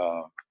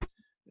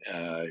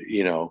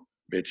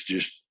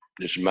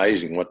 It's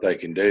amazing what they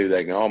can do.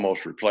 They can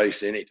almost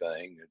replace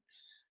anything.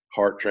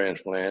 Heart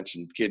transplants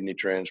and kidney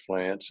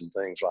transplants and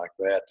things like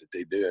that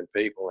they do in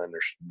people, and they're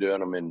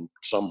doing them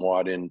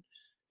somewhat in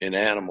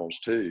animals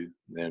too.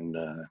 And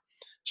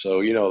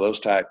so those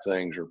type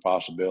things are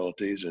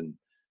possibilities, and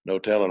no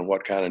telling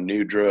what kind of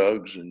new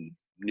drugs and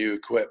new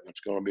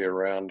equipment's going to be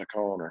around the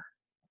corner.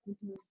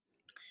 Mm-hmm.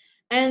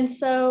 And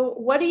so,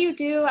 what do you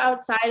do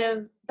outside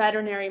of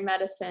veterinary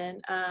medicine?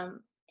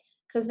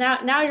 Because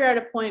now you're at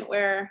a point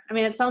where, I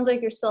mean, it sounds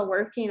like you're still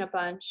working a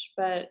bunch,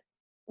 but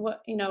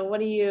what's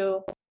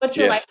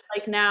your life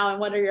like now, and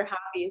what are your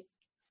hobbies?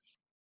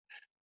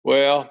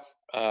 Well,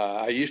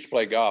 I used to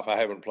play golf. I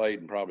haven't played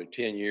in probably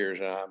 10 years,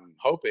 and I'm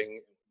hoping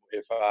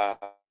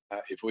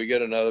if we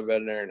get another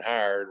veterinarian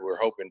hired, we're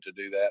hoping to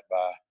do that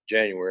by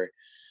January,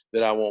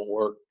 that I won't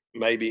work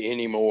maybe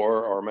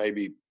anymore, or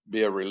maybe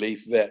be a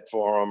relief vet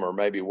for them, or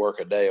maybe work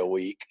a day a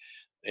week.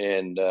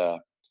 And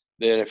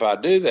then if I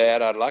do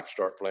that, I'd like to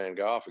start playing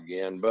golf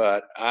again.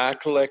 But I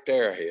collect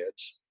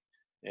airheads,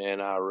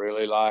 and I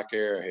really like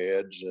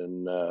airheads,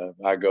 and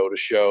I go to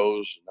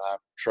shows, and I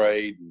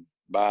trade and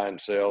buy and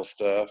sell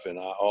stuff. And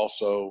I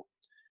also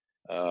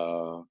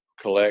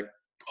collect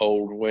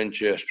old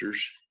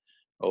Winchesters,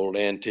 old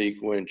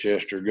antique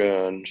Winchester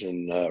guns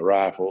and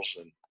rifles,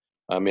 and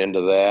I'm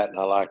into that. And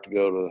I like to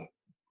go to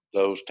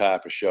those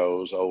type of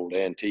shows, old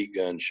antique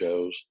gun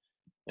shows,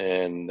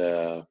 and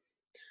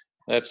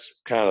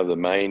that's kind of the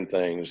main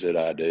things that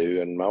I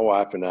do. And my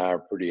wife and I are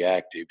pretty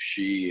active.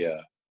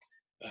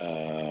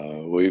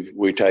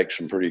 We take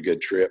some pretty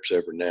good trips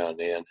every now and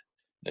then,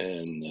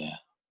 and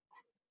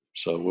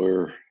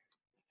so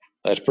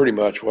that's pretty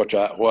much what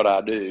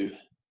I do.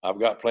 I've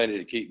got plenty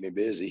to keep me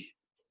busy.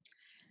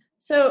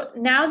 So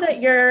now that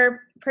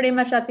you're pretty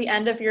much at the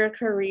end of your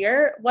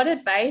career, what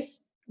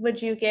advice would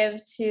you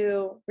give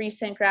to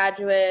recent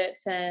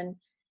graduates and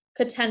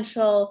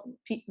potential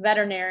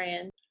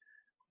veterinarians?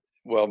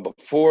 Well,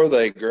 before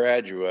they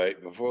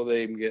graduate, before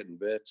they even get in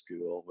vet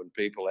school, when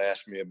people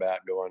ask me about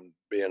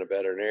being a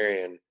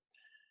veterinarian,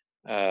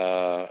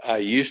 I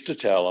used to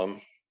tell them,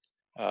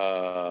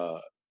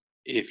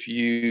 if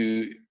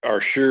you are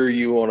sure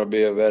you want to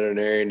be a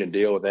veterinarian and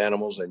deal with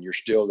animals, and you're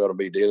still going to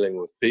be dealing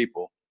with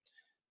people,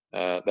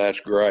 that's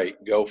great.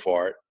 Go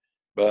for it.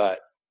 But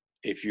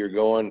if you're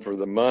going for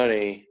the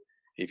money,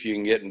 if you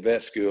can get in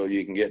vet school,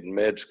 you can get in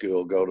med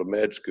school. Go to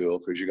med school,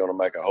 because you're going to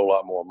make a whole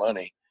lot more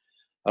money.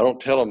 I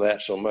don't tell them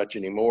that so much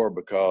anymore,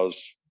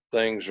 because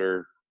things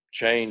are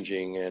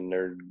changing, and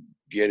they're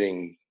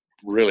getting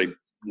really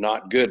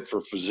not good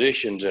for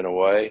physicians in a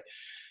way.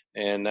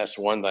 And that's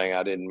one thing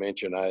I didn't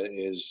mention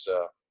is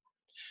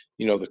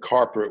the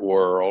corporate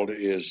world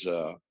is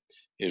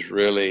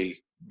really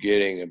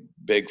getting a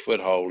big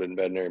foothold in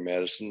veterinary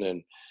medicine.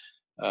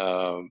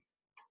 And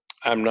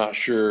I'm not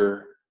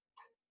sure,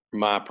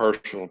 my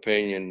personal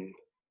opinion,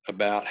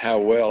 about how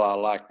well I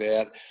like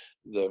that.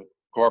 The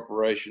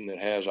corporation that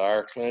has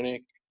our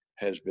clinic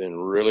has been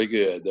really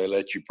good. They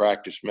let you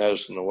practice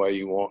medicine the way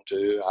you want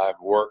to. I've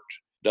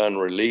done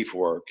relief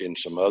work in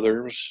some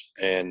others,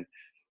 and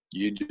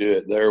you do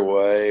it their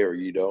way or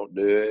you don't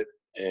do it.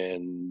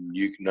 And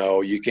you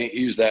can't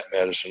use that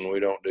medicine. We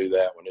don't do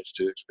that when it's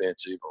too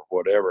expensive or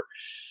whatever.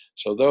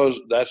 So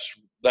that's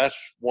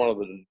one of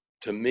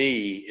to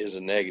me, is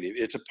a negative.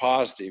 It's a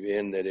positive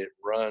in that it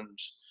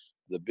runs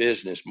the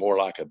business more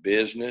like a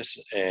business,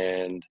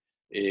 and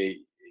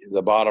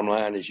the bottom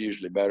line is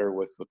usually better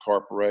with the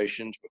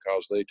corporations,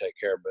 because they take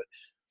care of it.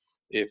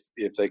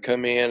 if they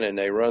come in and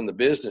they run the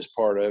business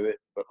part of it,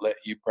 but let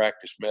you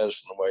practice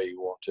medicine the way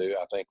you want to,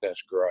 I think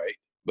that's great.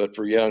 But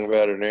for young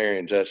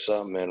veterinarians, that's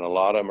something, and a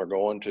lot of them are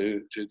going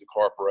to the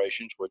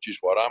corporations, which is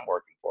what I'm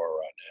working for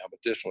right now. But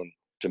this one,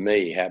 to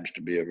me, happens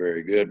to be a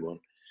very good one.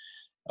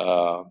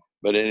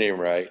 But at any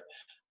rate,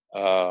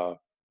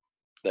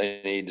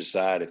 they need to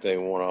decide if they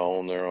want to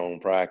own their own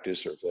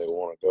practice or if they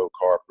want to go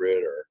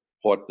corporate, or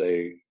what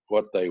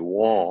they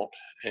want,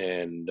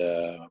 and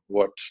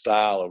what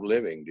style of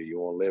living. Do you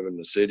want to live in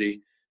the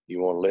city?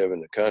 You want to live in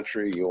the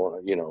country? You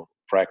want to,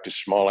 practice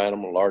small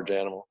animal, large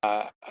animal?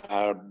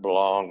 I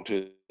belong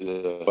to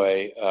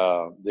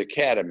the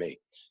academy,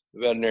 the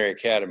veterinary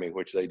academy,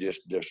 which they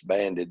just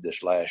disbanded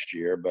this last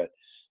year. But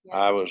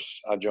yeah.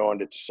 I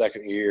joined it the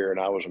second year, and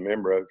I was a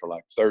member of it for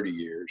like 30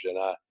 years. And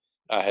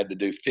I had to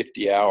do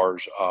 50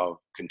 hours of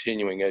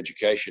continuing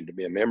education to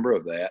be a member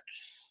of that.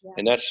 Yeah.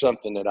 And that's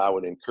something that I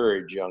would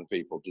encourage young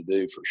people to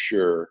do for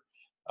sure.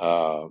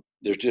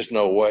 There's just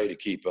no way to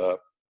keep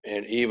up.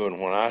 And even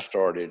when I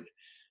started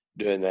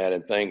doing that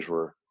and things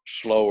were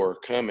slower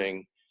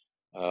coming,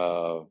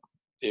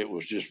 it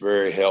was just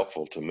very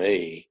helpful to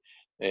me.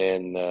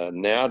 And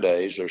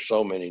nowadays, there's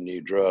so many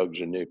new drugs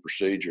and new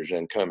procedures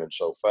and coming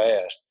so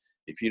fast.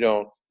 If you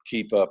don't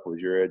keep up with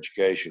your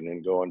education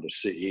and going to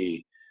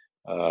CE,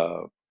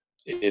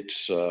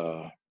 it's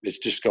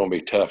just going to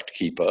be tough to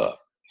keep up.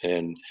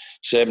 And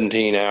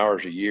 17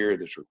 hours a year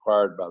that's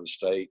required by the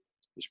state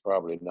is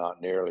probably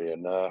not nearly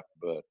enough,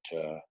 but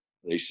at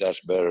least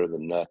that's better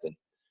than nothing.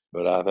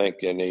 But I think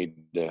they need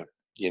to,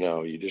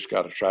 you just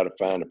got to try to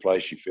find a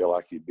place you feel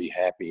like you'd be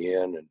happy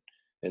in,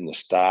 and the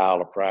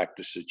style of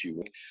practice that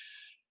you,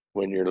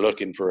 when you're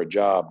looking for a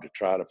job, to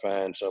try to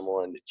find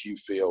someone that you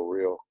feel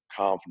real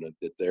confident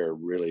that they're a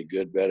really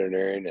good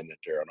veterinarian and that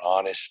they're an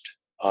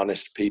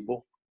honest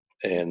people,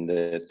 and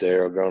that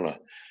they're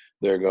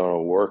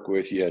gonna work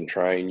with you and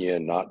train you,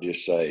 and not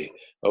just say,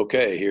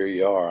 okay, here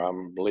you are,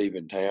 I'm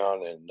leaving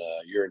town and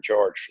you're in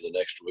charge for the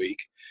next week.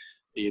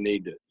 You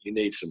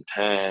need some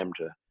time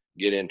to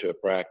get into a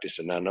practice.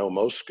 And I know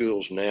most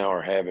schools now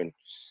are having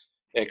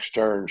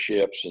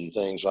externships and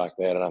things like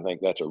that, and I think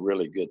that's a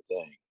really good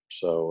thing.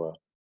 So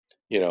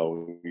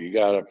you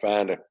got to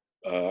find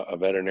a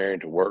veterinarian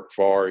to work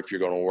for, if you're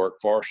going to work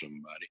for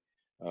somebody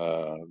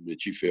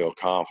that you feel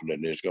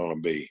confident is going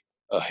to be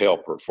a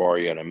helper for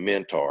you and a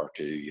mentor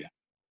to you.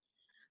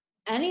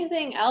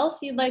 Anything else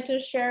you'd like to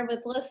share with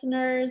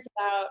listeners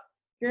about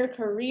your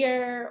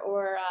career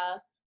or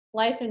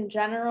life in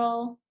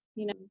general?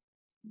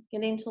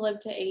 Getting to live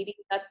to 80,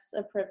 that's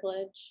a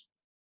privilege.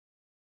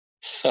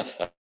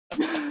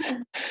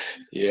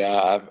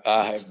 Yeah,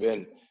 I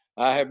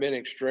have been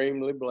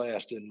extremely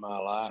blessed in my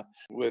life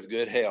with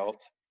good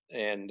health,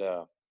 and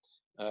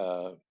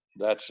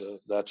that's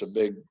a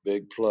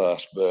big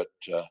plus. But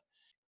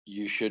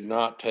you should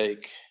not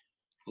take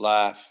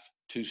life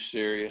too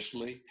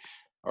seriously,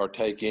 or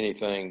take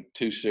anything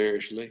too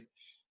seriously,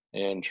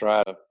 and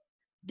try to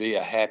be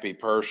a happy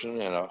person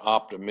and an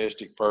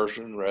optimistic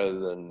person rather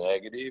than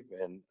negative,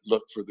 and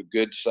look for the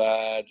good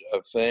side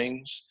of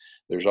things.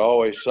 There's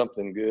always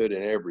something good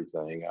in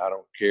everything. I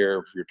don't care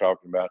if you're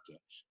talking about the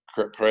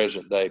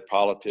present day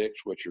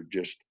politics, which are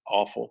just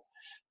awful.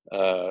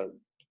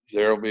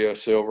 There'll be a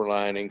silver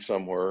lining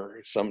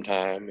somewhere,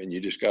 sometime, and you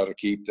just got to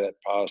keep that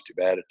positive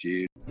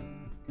attitude.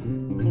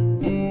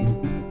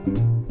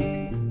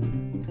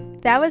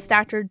 That was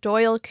Dr.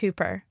 Doyle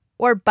Cooper,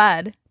 or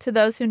Bud to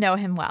those who know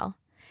him well,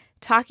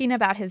 talking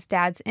about his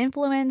dad's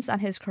influence on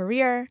his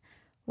career,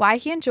 why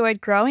he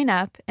enjoyed growing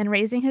up and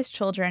raising his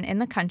children in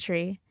the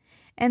country,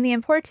 and the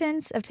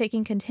importance of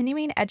taking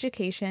continuing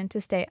education to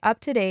stay up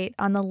to date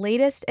on the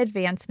latest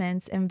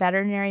advancements in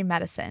veterinary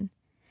medicine.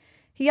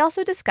 He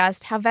also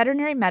discussed how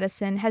veterinary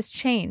medicine has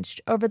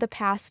changed over the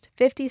past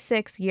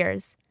 56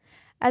 years,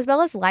 as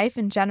well as life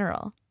in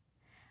general.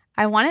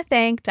 I want to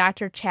thank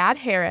Dr. Chad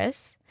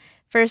Harris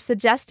for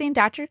suggesting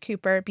Dr.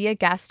 Cooper be a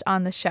guest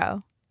on the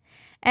show.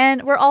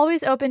 And we're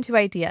always open to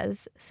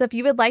ideas, so if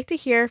you would like to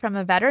hear from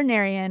a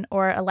veterinarian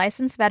or a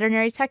licensed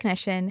veterinary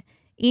technician,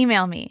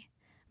 email me.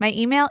 My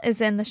email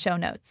is in the show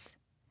notes.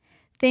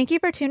 Thank you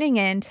for tuning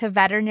in to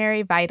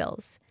Veterinary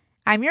Vitals.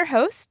 I'm your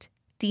host,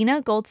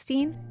 Dina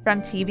Goldstein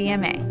from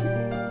TVMA.